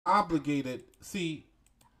obligated. See,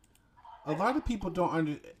 a lot of people don't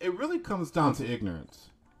under. It really comes down to ignorance.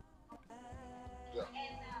 Yeah.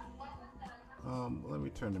 Let me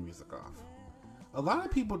turn the music off. A lot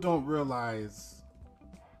of people don't realize.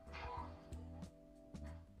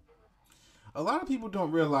 A lot of people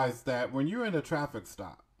don't realize that when you're in a traffic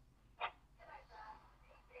stop,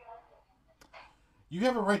 you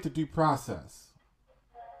have a right to due process.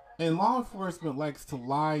 And law enforcement likes to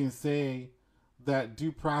lie and say that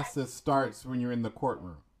due process starts when you're in the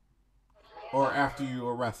courtroom or after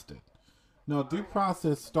you're arrested. No, due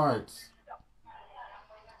process starts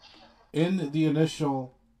in the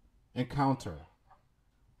initial encounter.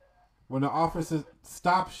 When the officer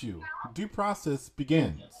stops you, due process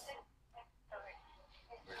begins.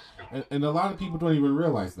 And a lot of people don't even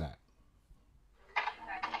realize that.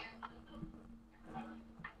 I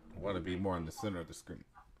want to be more in the center of the screen.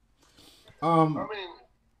 I mean,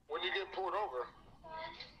 when you get pulled over,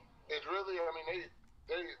 it's really, I mean,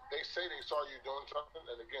 they say they saw you doing something,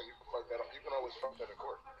 and again, you can fuck that up. You can always fuck that in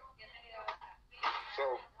court. So,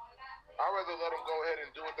 I'd rather let them go ahead and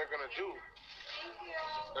do what they're going to do,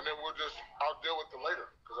 and then I'll deal with it later.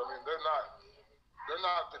 Because, I mean, they're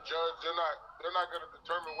not the judge. They're not going to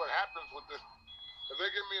determine what happens with this. If they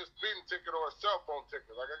give me a speeding ticket or a cell phone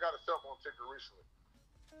ticket, like I got a cell phone ticket recently.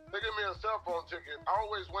 They give me a cell phone ticket, I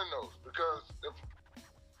always win those, because if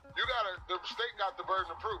the state got the burden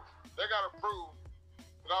of proof. They got to prove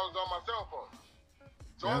that I was on my cell phone.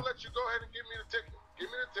 So I'll let you go ahead and give me the ticket. Give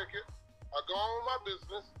me the ticket. I'll go on with my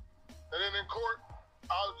business, and then in court,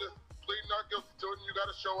 I'll just plead not guilty to it, and you got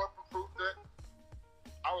to show up and prove that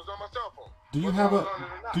I was on my cell phone. Do you have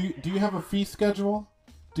do you have a fee schedule?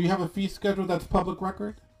 Do you have a fee schedule that's public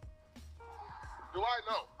record? Do I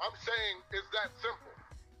know? I'm saying it's that simple.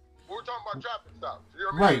 We're talking about traffic stops. You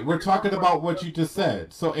know what Right, we're talking about what you just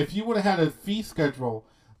said. So if you would have had a fee schedule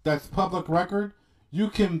that's public record, you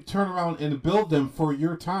can turn around and bill them for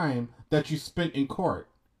your time that you spent in court.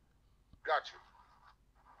 Got you.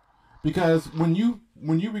 Because when you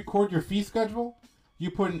record your fee schedule, you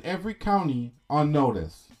put in every county on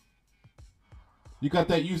notice. You got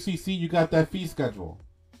that UCC, you got that fee schedule.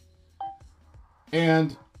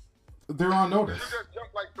 And they're on notice. You just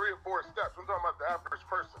jumped like 3 or 4 steps. I'm talking about the average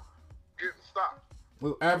person getting stopped.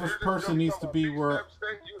 Well, average person needs to be where...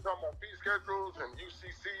 You were talking about fee schedules and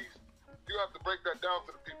UCCs. You have to break that down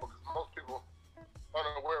to the people, because most people are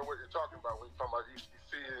unaware of what you're talking about when you're talking about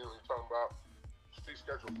UCC and when you're talking about fee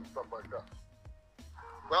schedules and stuff like that.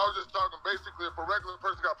 But I was just talking, basically, if a regular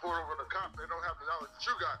person got pulled over with a cop, they don't have the knowledge that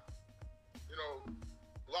you got. You know,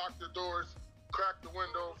 lock the doors, crack the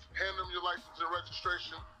windows, hand them your license and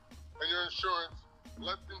registration and your insurance.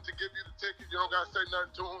 Let them to give you the ticket. You don't got to say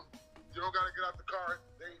nothing to them. You don't got to get out the car.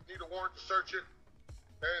 They need a warrant to search it.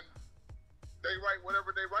 And they write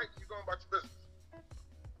whatever they write, and you're going about your business.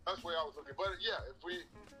 That's the way I was looking. But yeah, if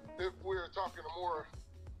we're talking to more,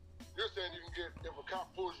 you're saying you can get, if a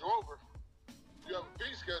cop pulls you over, you have a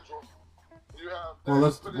fee schedule. You have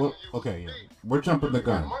okay, yeah. We're jumping the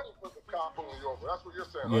gun. Money for the cop pulling you over. That's what you're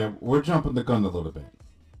saying. Yeah, right? We're jumping the gun a little bit.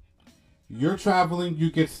 You're traveling,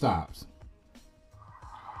 you get stopped.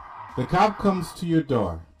 The cop comes to your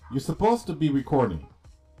door. You're supposed to be recording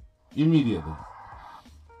immediately.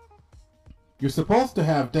 You're supposed to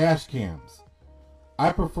have dash cams.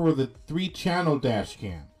 I prefer the 3-channel dash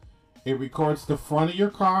cam. It records the front of your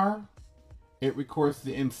car, it records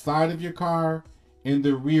the inside of your car, and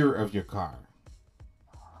the rear of your car.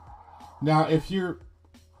 Now, if you're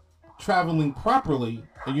traveling properly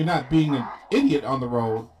and you're not being an idiot on the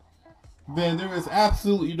road, then there is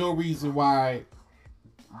absolutely no reason why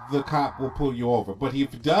the cop will pull you over. But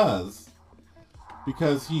if he does,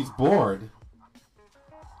 because he's bored,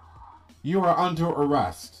 you are under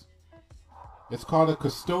arrest. It's called a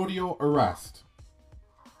custodial arrest.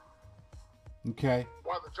 Okay?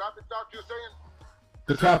 Why, the traffic stop you're saying?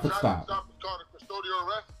 The traffic stop. Is called a custodial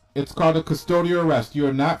arrest? It's called a custodial arrest. You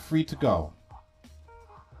are not free to go.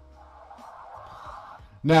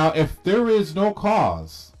 Now, if there is no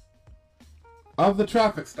cause of the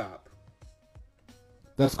traffic stop,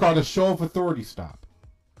 that's called a show of authority stop.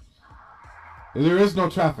 There is no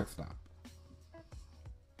traffic stop.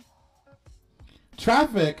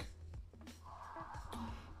 Traffic,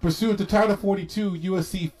 pursuant to Title 42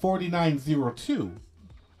 USC 4902,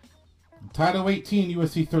 Title 18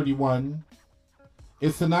 USC 31,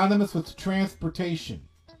 is synonymous with transportation,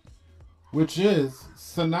 which is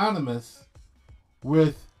synonymous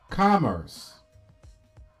with commerce.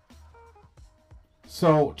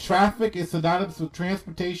 So traffic is synonymous with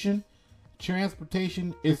transportation.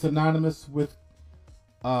 Transportation is synonymous with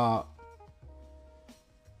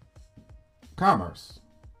commerce.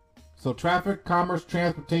 So traffic, commerce,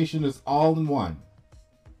 transportation is all in one.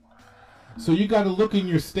 So you got to look in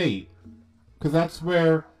your state, because that's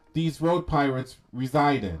where these road pirates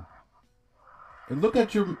reside in. And look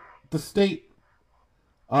at the state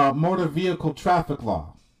motor vehicle traffic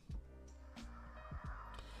law.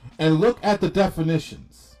 And look at the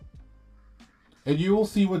definitions. And you will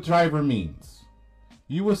see what driver means.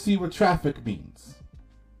 You will see what traffic means.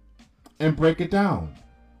 And break it down.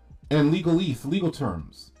 And legalese, legal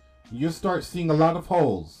terms. You'll start seeing a lot of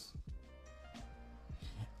holes.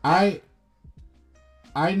 I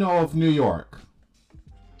know of New York.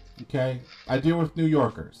 Okay? I deal with New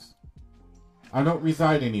Yorkers. I don't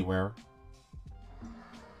reside anywhere.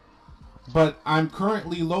 But I'm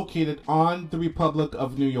currently located on the Republic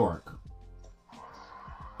of New York.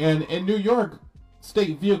 And in New York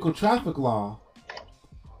state vehicle traffic law,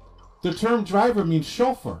 the term driver means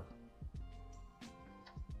chauffeur.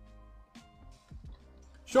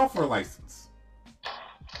 Chauffeur license.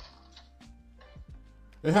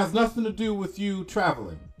 It has nothing to do with you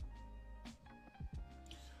traveling.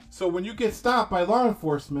 So when you get stopped by law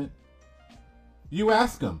enforcement, you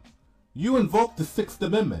ask them. You invoke the Sixth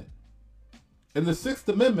Amendment. And the Sixth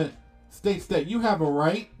Amendment states that you have a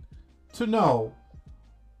right to know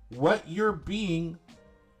what you're being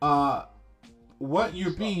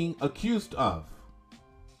accused of.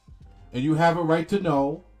 And you have a right to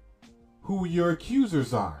know who your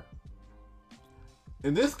accusers are.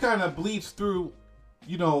 And this kind of bleeds through,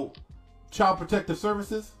 Child Protective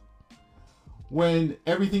Services. When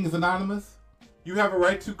everything is anonymous, you have a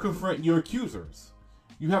right to confront your accusers.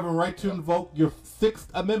 You have a right to invoke your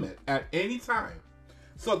Sixth Amendment at any time.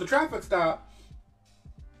 So the traffic stop,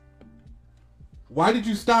 why did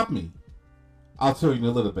you stop me? I'll tell you in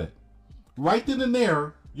a little bit. Right then and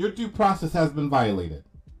there, your due process has been violated.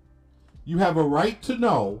 You have a right to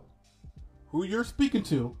know who you're speaking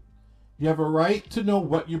to. You have a right to know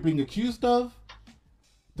what you're being accused of,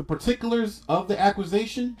 the particulars of the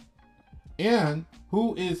accusation, and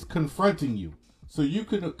who is confronting you, so you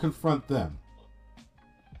can confront them.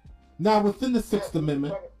 Now, within the Sixth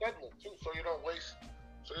Amendment, so you don't waste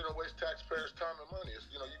taxpayers' time and money.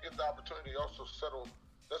 You get the opportunity to also settle.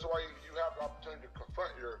 That's why you have the opportunity to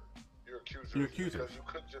confront your accusers. Because you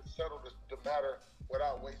could just settle the matter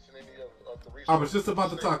without wasting any of the resources. I was just about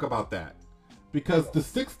to talk about that, because the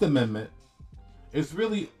Sixth Amendment is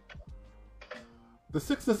really, the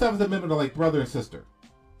Sixth and Seventh Amendment are like brother and sister.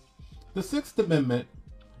 The Sixth Amendment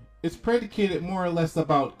is predicated more or less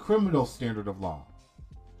about criminal standard of law.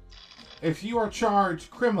 If you are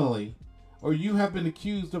charged criminally, or you have been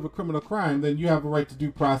accused of a criminal crime, then you have a right to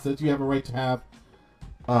due process. You have a right to have.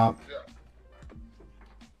 But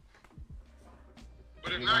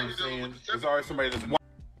if not, you're dealing with the there's always somebody that's.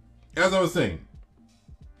 As I was saying,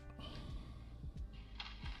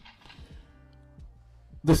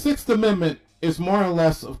 the Sixth Amendment is more or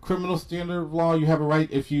less of criminal standard of law. You have a right,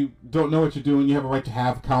 if you don't know what you're doing, you have a right to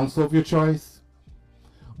have counsel of your choice.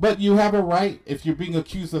 But you have a right, if you're being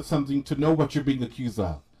accused of something, to know what you're being accused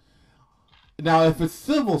of. Now, if it's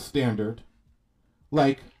civil standard,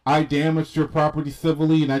 like I damaged your property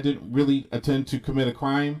civilly and I didn't really intend to commit a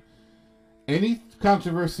crime, any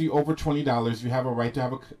controversy over $20, you have a right to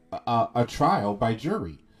have a trial by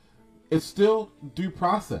jury. It's still due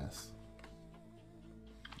process.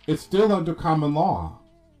 It's still under common law.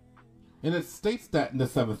 And it states that in the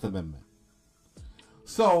Seventh Amendment.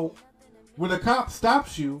 So, when a cop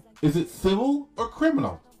stops you, is it civil or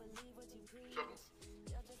criminal? Civil.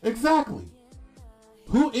 Exactly.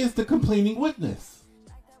 Who is the complaining witness?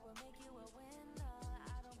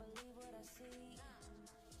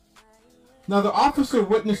 Now, the officer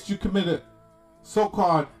witnessed you commit a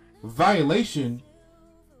so-called violation.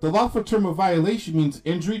 The lawful term of violation means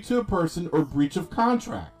injury to a person or breach of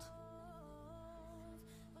contract.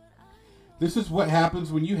 This is what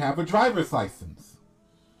happens when you have a driver's license.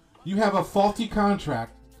 You have a faulty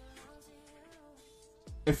contract.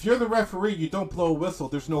 If you're the referee, you don't blow a whistle,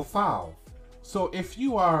 there's no foul. So if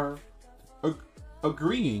you are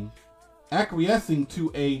acquiescing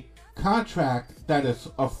to a contract that is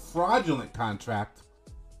a fraudulent contract,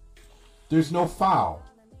 there's no foul.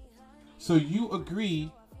 So you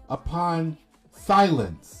agree upon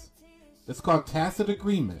silence. It's called tacit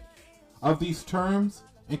agreement of these terms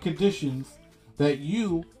and conditions that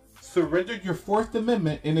you surrendered your Fourth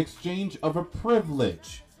Amendment in exchange of a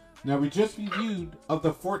privilege. Now, we just reviewed of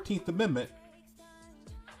the 14th Amendment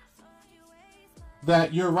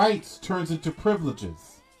that your rights turns into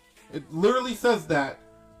privileges. It literally says that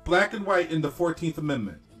black and white in the 14th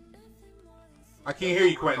Amendment. I can't hear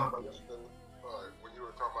you, Quentin. When you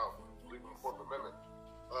were talking about leaving the Fourth Amendment,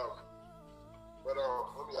 but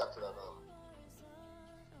let me add to that.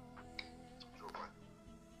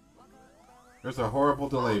 There's a horrible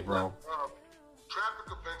delay, bro. Traffic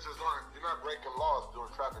offenses aren't, you're not breaking laws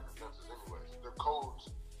doing traffic offenses anyways. They're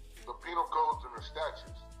codes, the penal codes and the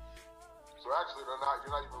statutes. So actually you're not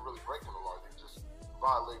even really breaking the law. You're just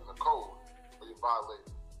violating a code or you're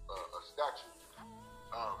violating a statute.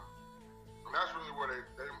 And that's really where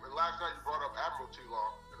they last night you brought up admiralty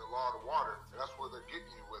law and the law of the water, and that's where they're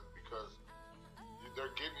getting you with, because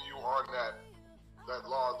they're getting you on that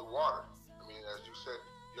law of the water. I mean, as you said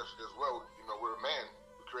yesterday as well, you know, we're a man.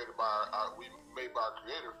 Created by we made by our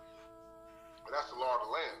creator, and that's the law of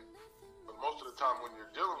the land. But most of the time when you're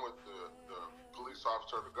dealing with the police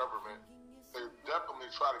officer or the government, they definitely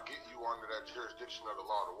try to get you under that jurisdiction of the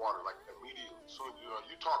law of the water, like immediately. So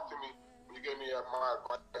you talked to me when you gave me my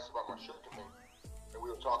advice about my shipping thing, and we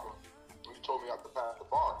were talking, when you told me I have to pass the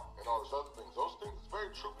bar and all those other things. Those things is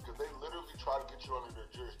very true, because they literally try to get you under their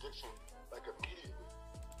jurisdiction like immediately.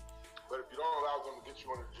 But if you don't allow them to get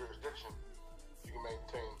you under the jurisdiction, you can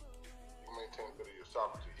maintain a bit of your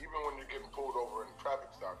sovereignty. Even when you're getting pulled over in a traffic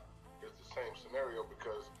stop, it's the same scenario,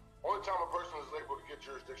 because only time a person is able to get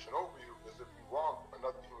jurisdiction over you is if you wrong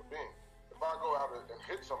another human being. If I go out and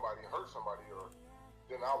hit somebody and hurt somebody, or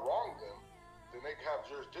then I wrong them, then they can have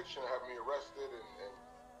jurisdiction to have me arrested and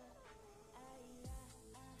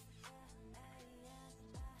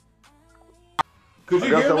Could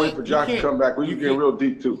you hear me? Wait for Josh to come back. We're getting real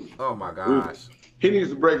deep too. Oh my gosh. He needs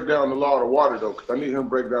to break down the law of the water though, because I need him to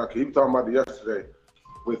break down. Cause he was talking about it yesterday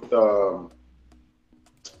with the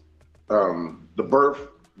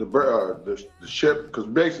ship. Because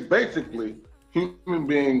basically, human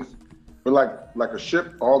beings were like a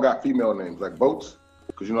ship. All got female names, like boats.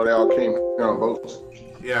 Because you know they all came on boats.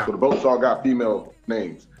 Yeah. So the boats all got female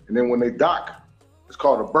names, and then when they dock, it's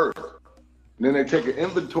called a berth. And then they take an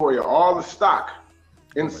inventory of all the stock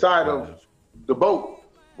inside of the boat,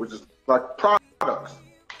 which is like products.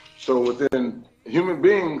 So within human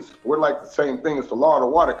beings, we're like the same thing as the law of the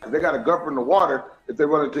water, because they got to govern the water. If they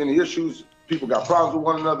run into any issues, people got problems with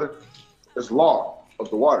one another, it's law of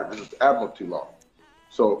the water. This is admiralty law.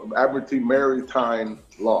 So admiralty maritime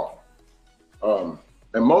law.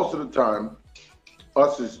 And most of the time,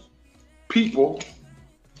 us as people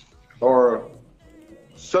are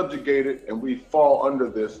subjugated and we fall under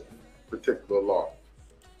this particular law.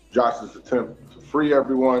 Josh's attempt to free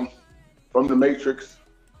everyone from the matrix,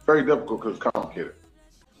 very difficult because it's complicated.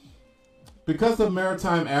 Because of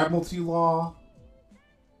maritime admiralty law,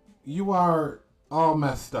 you are all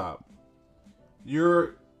messed up.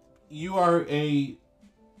 You're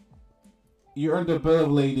under bill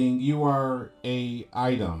of lading. You are a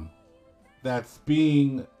item that's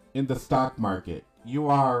being in the stock market. You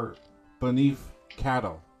are beneath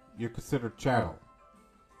cattle. You're considered chattel.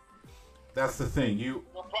 That's the thing. You're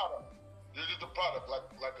a product. You're just a product, like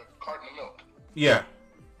a carton of milk. Yeah.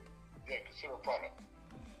 Yeah, consider a product.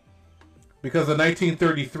 Because in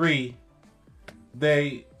 1933,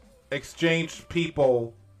 they exchanged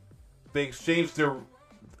people. They exchanged their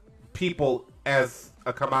people as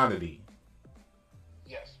a commodity.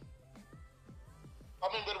 Yes. I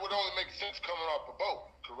mean, but it would only make sense coming off a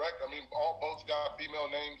boat, correct? I mean, all boats got female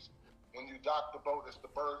names. When you dock the boat, it's the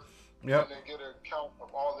berth. Yep. And they get a count of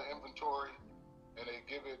all the inventory, and they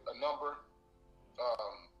give it a number.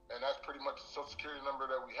 And that's pretty much the Social Security number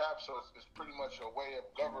that we have. So it's pretty much a way of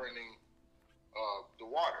governing the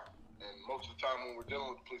water. And most of the time when we're dealing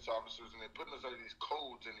with police officers and they're putting us under these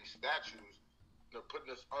codes and these statutes, they're putting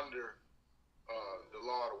us under the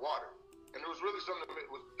law of the water. And there was really something that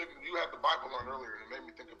was thinking, you had the Bible on earlier, and it made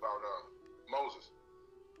me think about Moses.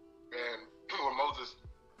 And when Moses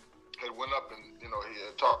had went up and, you know, he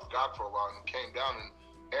had talked to God for a while, and he came down, and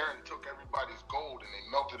Aaron took everybody's gold and they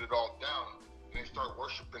melted it all down, and they started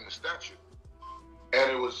worshiping the statue. And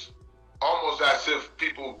it was almost as if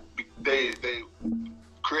people, they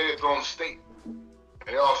created their own state, and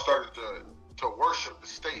they all started to worship the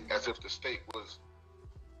state as if the state was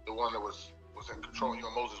the one that was in control. You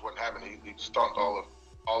know, Moses wasn't having it. He stumped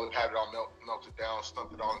had it all melted down,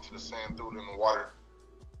 stumped it all into the sand, threw it in the water.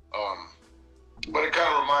 But it kind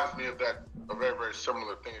of reminds me of a very, very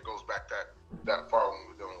similar thing. It goes back that far when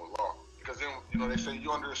we're dealing with law. Because then, you know, they say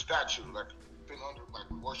you're under a statue, like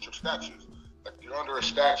we worship statues. Like you're under a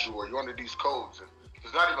statue or you're under these codes. And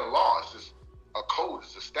it's not even law, it's just a code,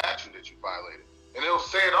 it's a statute that you violated. And it'll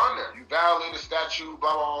say it on there. You violated a statute,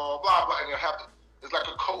 blah, blah, blah, blah, blah. And it's like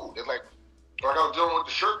a code. It's like, or I was dealing with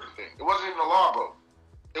the shirking thing. It wasn't even a law, bro.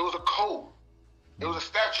 It was a code. It was a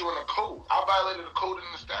statute and a code. I violated a code in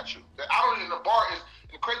the statute. The bar is,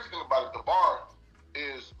 and the crazy thing about it, the bar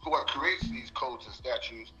is who creates these codes and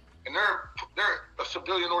statutes, and they're a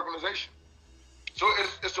civilian organization. So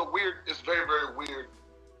it's very, very weird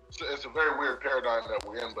it's a very weird paradigm that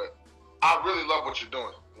we're in, but I really love what you're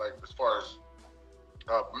doing. Like as far as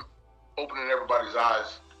opening everybody's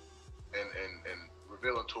eyes and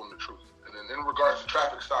revealing to them the truth. And then in regards to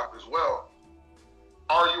traffic stop as well,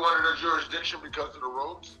 are you under their jurisdiction because of the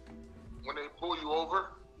roads? When they pull you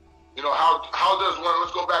over, you know, how does one,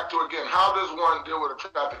 let's go back to it again, how does one deal with a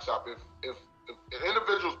traffic stop? If an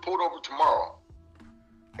individual's pulled over tomorrow,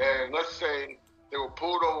 and let's say they were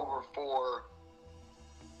pulled over for,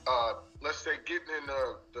 let's say getting in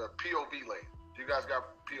the POV lane. Do you guys got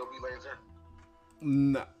POV lanes there?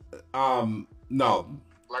 No.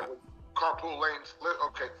 Like carpool lanes?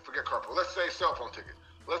 Okay, forget carpool. Let's say cell phone ticket.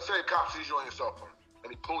 Let's say a cop sees you on your cell phone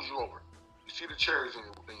and he pulls you over. You see the cherries in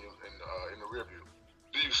the rear view.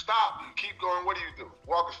 Do you stop? Do you keep going? What do you do?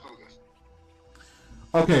 Walk us through this.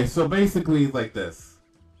 Okay, so basically like this.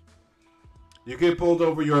 You get pulled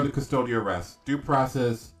over, you're under custodial arrest. Due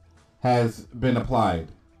process has been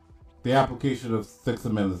applied. The application of Sixth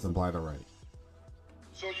Amendment is applied already.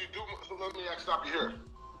 So let me stop you here.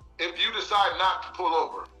 If you decide not to pull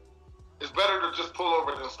over, it's better to just pull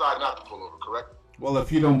over than decide not to pull over, correct? Well,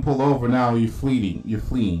 if you don't pull over now, you're fleeing.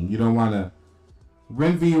 You don't want to.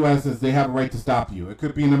 REN VUS says they have a right to stop you. It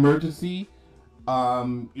could be an emergency.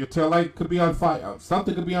 Your tail light could be on fire.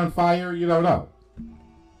 Something could be on fire. You don't know.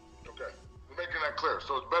 Okay, we're making that clear.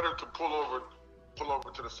 So it's better to pull over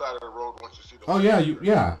to the side of the road once you see the. Oh yeah,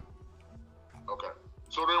 yeah. Okay.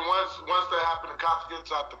 So then once that happens, the cop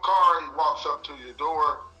gets out the car. He walks up to your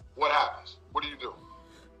door. What happens? What do you do?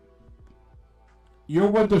 Your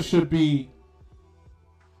window should be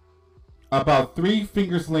about 3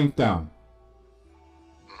 fingers length down.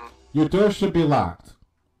 Mm-hmm. Your door should be locked.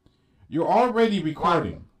 You're already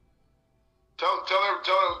recording. Tell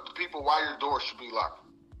the people why your door should be locked.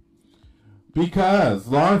 Because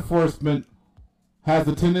law enforcement has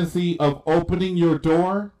a tendency of opening your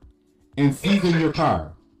door and seizing your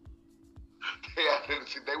car.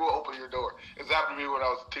 They will open your door. It's happened to me when I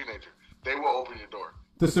was a teenager. They will open your door.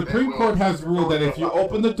 The Supreme Court has ruled that if you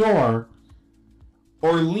open the door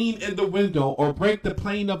or lean in the window or break the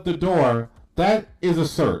plane of the door, that is a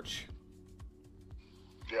search.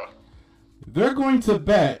 Yeah. They're going to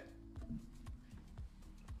bet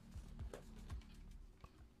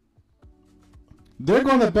They're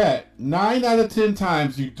going to bet 9 out of 10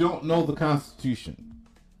 times you don't know the Constitution.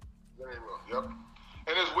 They will, yep.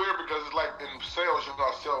 And it's weird because it's like in sales, you know,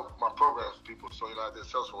 I sell my programs to people, so you know I did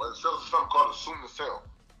sales for it. Sales is something called assume the sale,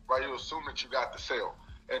 right? You assume that you got the sale.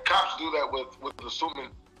 And cops do that with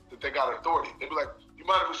assuming that they got authority. They be like, you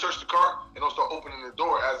mind if we search the car? And they'll start opening the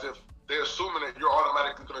door as if they're assuming that you're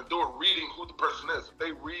automatically going to do it, reading who the person is. If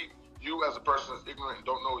they read you as a person that's ignorant and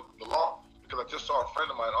don't know the law, because I just saw a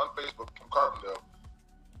friend of mine on Facebook from Carbondale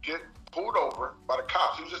get pulled over by the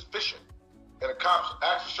cops. He was just fishing. And the cops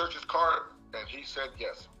asked to search his car, and he said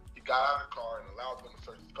yes. He got out of the car and allowed them to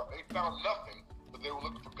search his car. They found nothing, but they were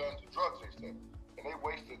looking for guns and drugs, they said. And they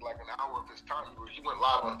wasted like an hour of his time. He went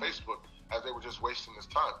live on Facebook as they were just wasting his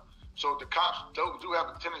time. So the cops do have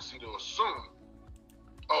a tendency to assume,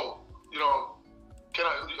 oh, you know,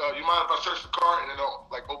 you mind if I search the car? And then they'll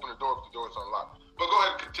like open the door if the door is unlocked. But go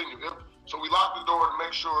ahead and continue. So we lock the door to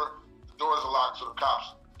make sure the doors are locked so the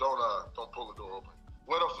cops don't pull the door open.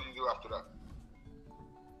 What else do you do after that?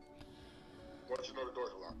 Once you know the doors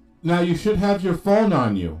are locked. Now you should have your phone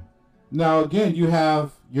on you. Now again, you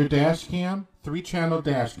have your dash cam, 3-channel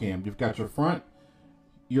dash cam. You've got your front,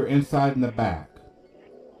 your inside, and the back.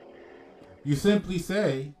 You simply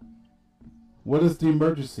say, what is the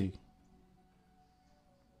emergency?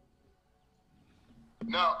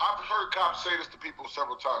 Now, I've heard cops say this to people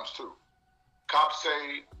several times too. Cops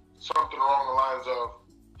say something along the lines of,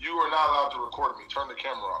 you are not allowed to record me, turn the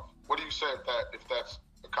camera off. What do you say if that's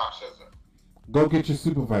a cop says that? Go get your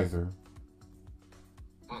supervisor.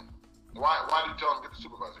 Why do you tell him to get the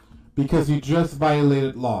supervisor? Because you just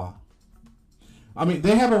violated law. I mean,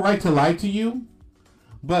 they have a right to lie to you,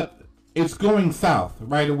 but it's going south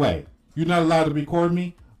right away. You're not allowed to record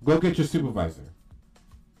me? Go get your supervisor.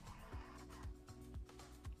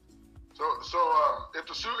 So if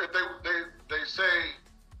they say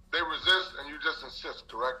they resist and you just insist,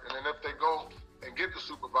 correct? And then if they go and get the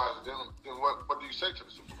supervisor, then what do you say to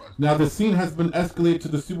the supervisor? Now the scene has been escalated to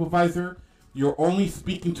the supervisor. You're only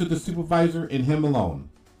speaking to the supervisor and him alone.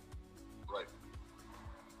 Right.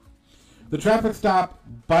 The traffic stop,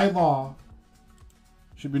 by law,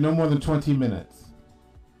 should be no more than 20 minutes.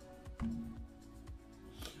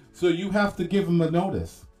 So you have to give him a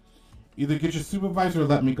notice. Either get your supervisor or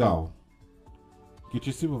let me go. Get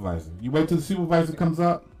your supervisor. You wait till the supervisor comes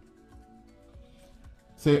up.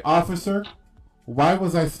 Say, officer, why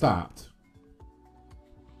was I stopped?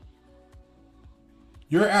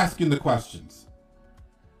 You're asking the questions.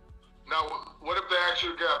 Now, what if they ask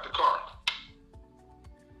you to get out the car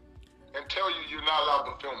and tell you you're not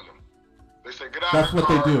allowed to film them? They say, get out That's of the what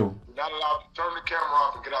car. they do. You're not allowed to turn the camera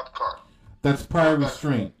off and get out the car. That's prior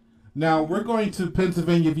restraint. Now, we're going to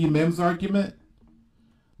Pennsylvania v. Mims argument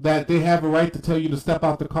that they have a right to tell you to step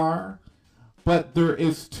out the car, but there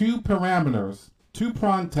is two parameters,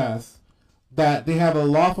 two-prong tests, that they have a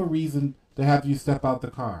lawful reason to have you step out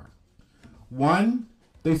the car. One,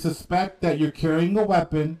 they suspect that you're carrying a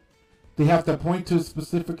weapon. They have to point to a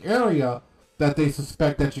specific area that they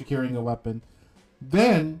suspect that you're carrying a weapon.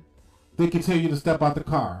 Then they can tell you to step out the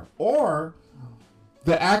car. Or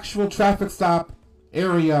the actual traffic stop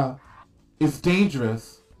area is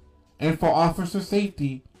dangerous, and for officer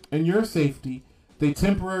safety and your safety, they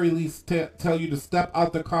temporarily tell you to step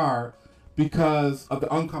out the car because of the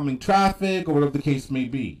oncoming traffic or whatever the case may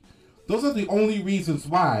be. Those are the only reasons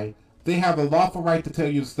why they have a lawful right to tell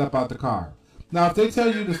you to step out the car. Now, if they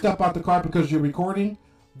tell you to step out the car because you're recording,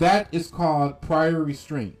 that is called prior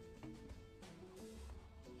restraint.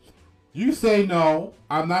 You say, no,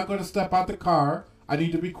 I'm not going to step out the car. I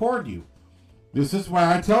need to record you. This is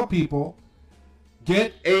why I tell people,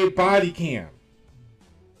 get a body cam.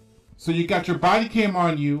 So you got your body cam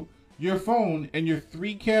on you, your phone, and your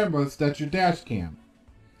 3 cameras, that's your dash cam.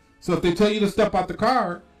 So if they tell you to step out the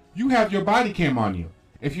car, you have your body cam on you.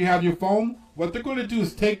 If you have your phone, what they're going to do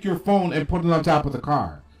is take your phone and put it on top of the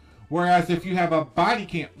car. Whereas if you have a body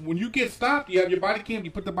cam, when you get stopped, you have your body cam,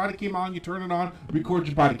 you put the body cam on, you turn it on, record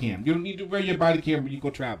your body cam. You don't need to wear your body cam when you go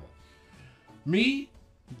travel. Me,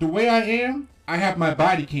 the way I am, I have my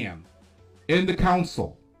body cam in the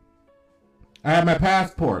console. I have my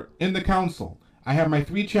passport in the console. I have my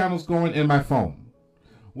 3 channels going in my phone.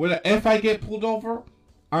 If I get pulled over,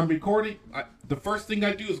 I'm recording. The first thing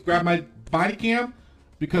I do is grab my body cam,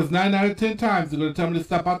 because 9 out of 10 times they're going to tell me to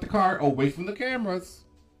step out the car away from the cameras.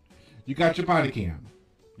 You got your body cam.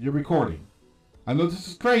 You're recording. I know this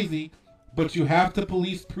is crazy, but you have to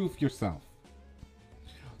police proof yourself.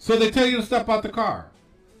 So they tell you to step out the car.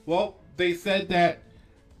 Well, they said that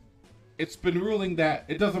it's been ruling that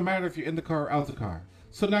it doesn't matter if you're in the car or out the car.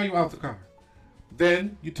 So now you're out the car.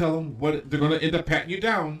 Then you tell them what they're going to end up patting you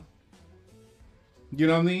down. You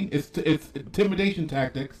know what I mean? It's intimidation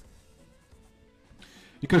tactics.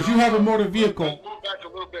 Because you have a motor vehicle. Let's move back a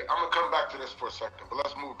little bit. I'm going to come back to this for a second, but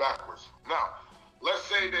let's move backwards. Now, let's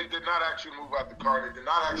say they did not actually move out the car. They did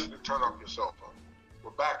not actually turn off your cell phone.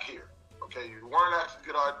 We're back here. Okay, you weren't actually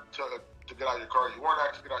get out to get out your car. You weren't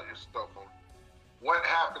actually get out your cell phone. What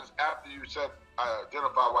happens after you said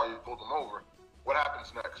identify why you pulled them over? What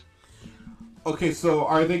happens next? Okay, so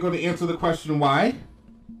are they going to answer the question why?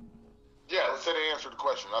 Yeah, let's say they answered the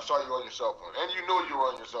question. I saw you on your cell phone, and you know you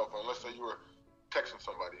were on your cell phone. Let's say you were texting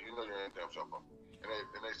somebody. You know you're on your damn cell phone, and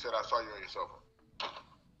they said I saw you on your cell phone.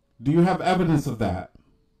 Do you have evidence of that?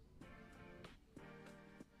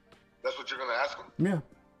 That's what you're going to ask them? Yeah.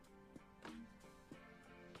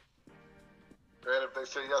 And if they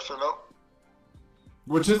say yes or no?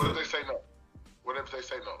 Which is What if they say no? What if they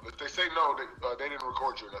say no? If they say no, they didn't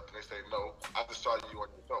record you or nothing. They say no, I just saw you on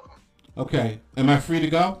your cell phone. Okay. Am I free to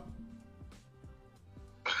go?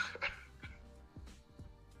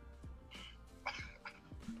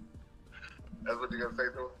 That's what you're going to say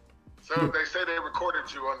to them? So if they say they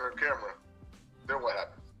recorded you on their camera, then what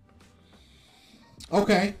happens?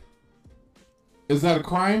 Okay. Is that a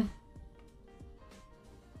crime?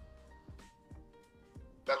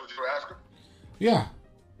 That's what you're asking? Yeah.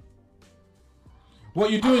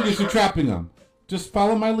 What you're doing is you're trapping them. Just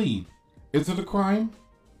follow my lead. Is it a crime?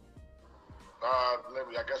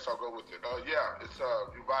 I guess I'll go with it. Yeah, it's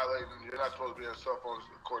you violating. You're not supposed to be on cell phones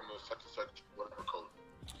according to such and such whatever code.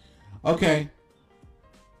 Okay.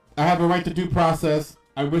 I have a right to due process.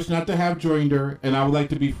 I wish not to have joinder, and I would like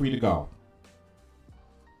to be free to go.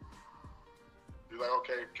 You're like,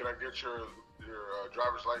 okay, can I get your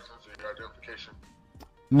driver's license and your identification?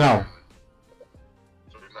 No.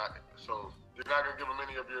 So you're not gonna give them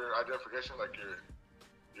any of your identification, like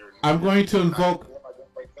your I'm going to invoke.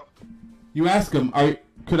 You ask them,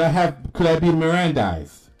 could I be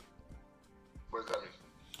Mirandized? What does that mean?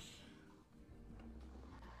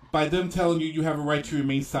 By them telling you have a right to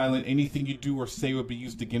remain silent, anything you do or say will be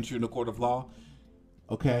used against you in a court of law.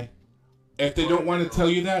 Okay? If they don't want to tell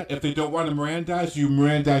you that, if they don't want to Mirandize, you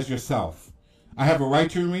Mirandize yourself. I have a right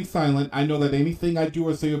to remain silent. I know that anything I do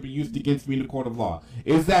or say will be used against me in a court of law.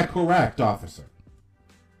 Is that correct, officer?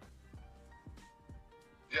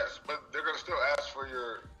 Yes, but they're going to still ask for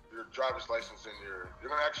your driver's license and you're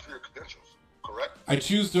going to ask for your credentials, correct? I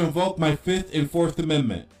choose to invoke my 5th and 4th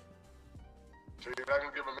Amendment. So you're not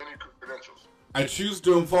going to give them any credentials? I choose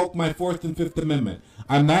to invoke my Fourth and Fifth Amendment.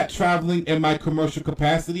 I'm not traveling in my commercial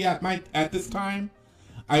capacity at this time.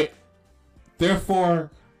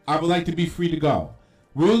 Therefore, I would like to be free to go.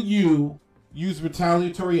 Will you use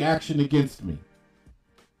retaliatory action against me?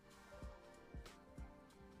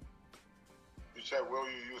 You said, will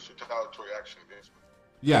you use retaliatory action against me?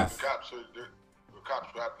 Yes. The cops would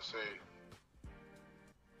have to say,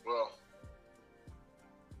 well,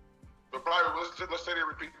 but probably let's say they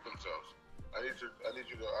repeat themselves. I need to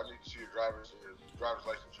see your driver's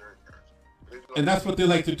license, your insurance. And that's what they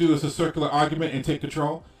like to do, is a circular argument and take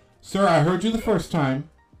control. Sir, I heard you the first time.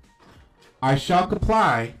 I shall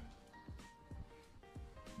comply.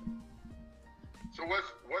 So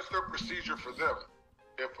what's their procedure for them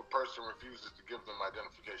if a person refuses to give them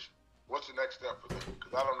identification? What's the next step for them?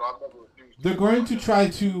 Because I don't know. I've never refused. They're going to try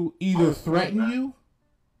to either threaten you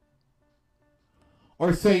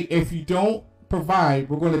or say, if you don't provide,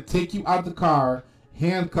 we're going to take you out of the car,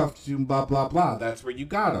 handcuff you, blah, blah, blah. That's where you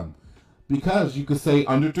got them. Because you could say,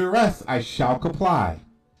 under duress, I shall comply.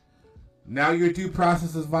 Now your due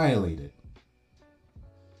process is violated.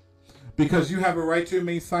 Because you have a right to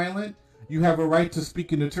remain silent, you have a right to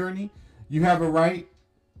speak an attorney, you have a right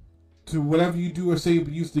to whatever you do or say will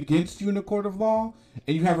be used against you in a court of law,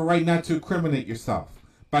 and you have a right not to incriminate yourself.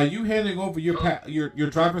 By you handing over your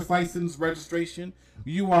driver's license registration,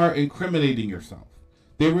 you are incriminating yourself.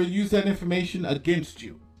 They will use that information against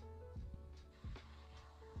you.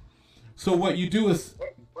 So what you do is...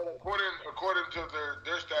 But according to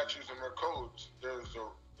their statutes and their codes, there's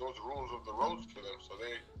those rules of the road for them. So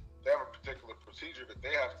they have a particular procedure that they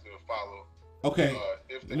have to follow. Okay.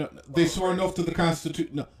 They swore an oath to the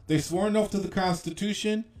Constitution. No, they swore an oath to the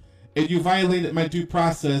Constitution, and you violated my due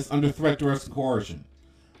process under threat, duress, and coercion.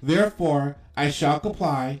 Therefore, I shall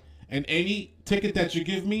comply, and any ticket that you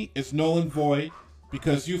give me is null and void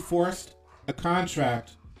because you forced a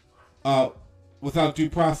contract without due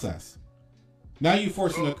process. Now you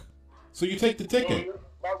forcing so you take the ticket. So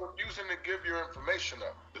by refusing to give your information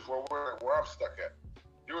up is where I'm stuck at.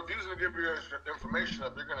 You're refusing to give your information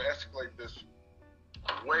up, you're going to escalate this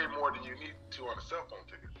way more than you need to on a cell phone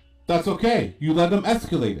ticket. That's okay. You let them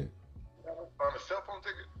escalate it. On a cell phone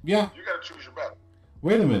ticket? Yeah. You got to choose your battle.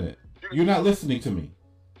 Wait a minute. You're not listening to me.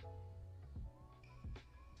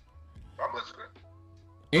 I'm listening.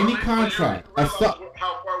 Any contract. How far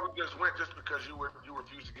we just went just because you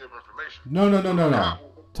refused to give information. No.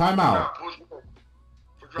 Time out.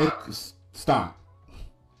 Stop.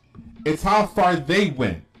 It's how far they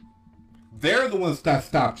went. They're the ones that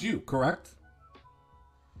stopped you, correct?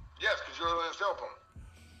 Yes, because you're on a cell phone.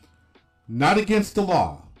 Not against the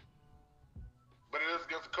law. But it is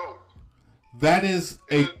against the code. That is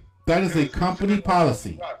a company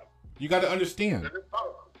policy. You got to understand. It is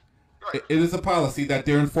policy. Right. It is a policy that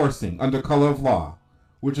they're enforcing under color of law,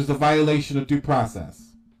 which is a violation of due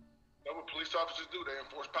process. That's what police officers do. They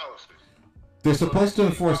enforce policy. They're supposed to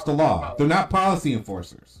enforce the law. They're not policy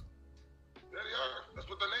enforcers. Yeah, they are. That's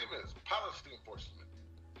what their name is. Policy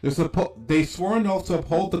enforcement. They swore an oath to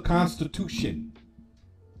uphold the Constitution.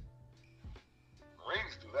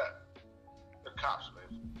 Marines do that. They're cops,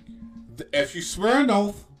 man. If you swear an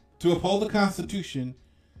oath to uphold the Constitution,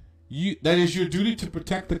 that is your duty to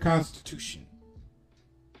protect the Constitution.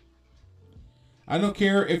 I don't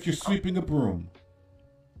care if you're sweeping a broom.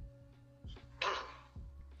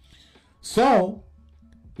 So,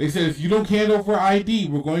 they said if you don't hand over ID,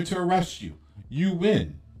 we're going to arrest you. You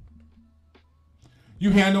win.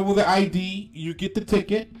 You hand over the ID, you get the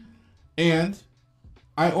ticket, and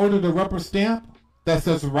I ordered a rubber stamp that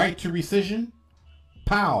says right to rescission.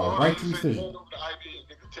 Pow, right to rescission. Hand over the ID and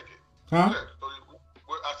get the ticket. Huh?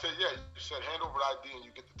 I said, yeah, you said hand over the ID and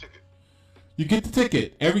you get the ticket. You get the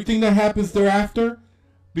ticket. Everything that happens thereafter,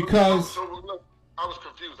 because... So look, I was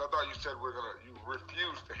confused. I thought you said you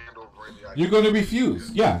refused to hand over any ID. You're going to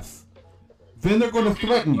refuse, yes. Then they're going to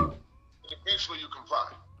threaten you. Eventually you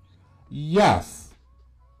comply. Yes.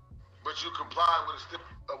 But you comply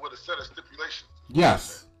with a set of stipulations.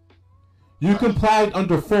 Yes. You complied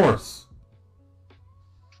under force.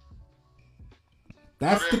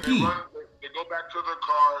 That's the key. They go back to their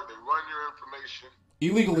car, they run your information.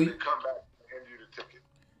 Illegally. And they come back and hand you the ticket.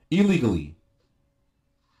 Illegally.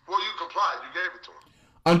 Well, you complied. You gave it to them.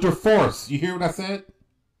 Under force. You hear what I said?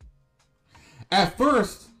 At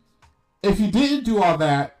first, if you didn't do all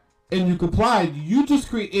that and you complied, you just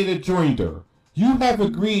created joinder. You have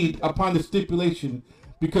agreed upon the stipulation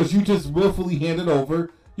because you just willfully handed over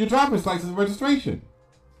your driver's license registration.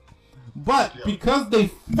 But because they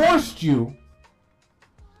forced you,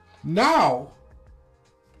 now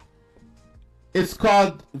it's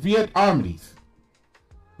called Viet Armities.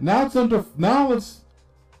 Now it's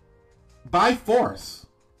by force.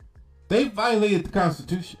 They violated the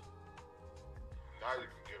Constitution. Now you can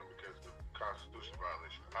get them because of the Constitution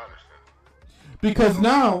violation. I understand. Because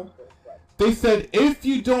now they said, if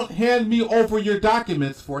you don't hand me over your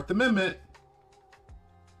documents, Fourth Amendment,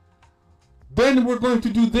 then we're going to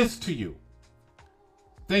do this to you.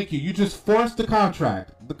 Thank you. You just forced the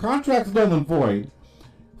contract. The contract's null and void.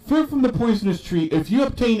 Fruit from the poisonous tree. If you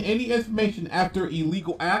obtain any information after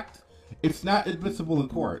illegal act, it's not admissible in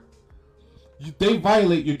court. They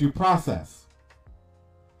violate your due process.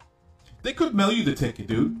 They could mail you the ticket,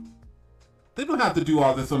 dude. They don't have to do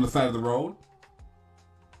all this on the side of the road.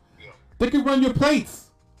 Yeah. They could run your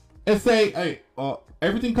plates and say, hey,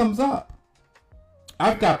 everything comes up.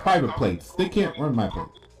 I've got private plates. They can't run my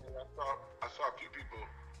plates. I saw a few people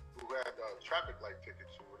who had traffic light tickets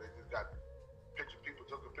where they just got people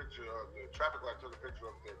took a picture of the traffic light, took a picture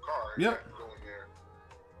of their car and had to go in there.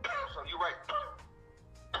 So you're right.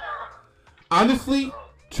 Honestly,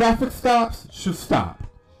 traffic stops should stop.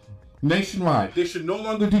 Nationwide. They should no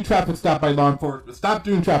longer do traffic stop by law enforcement. Stop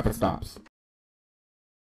doing traffic stops.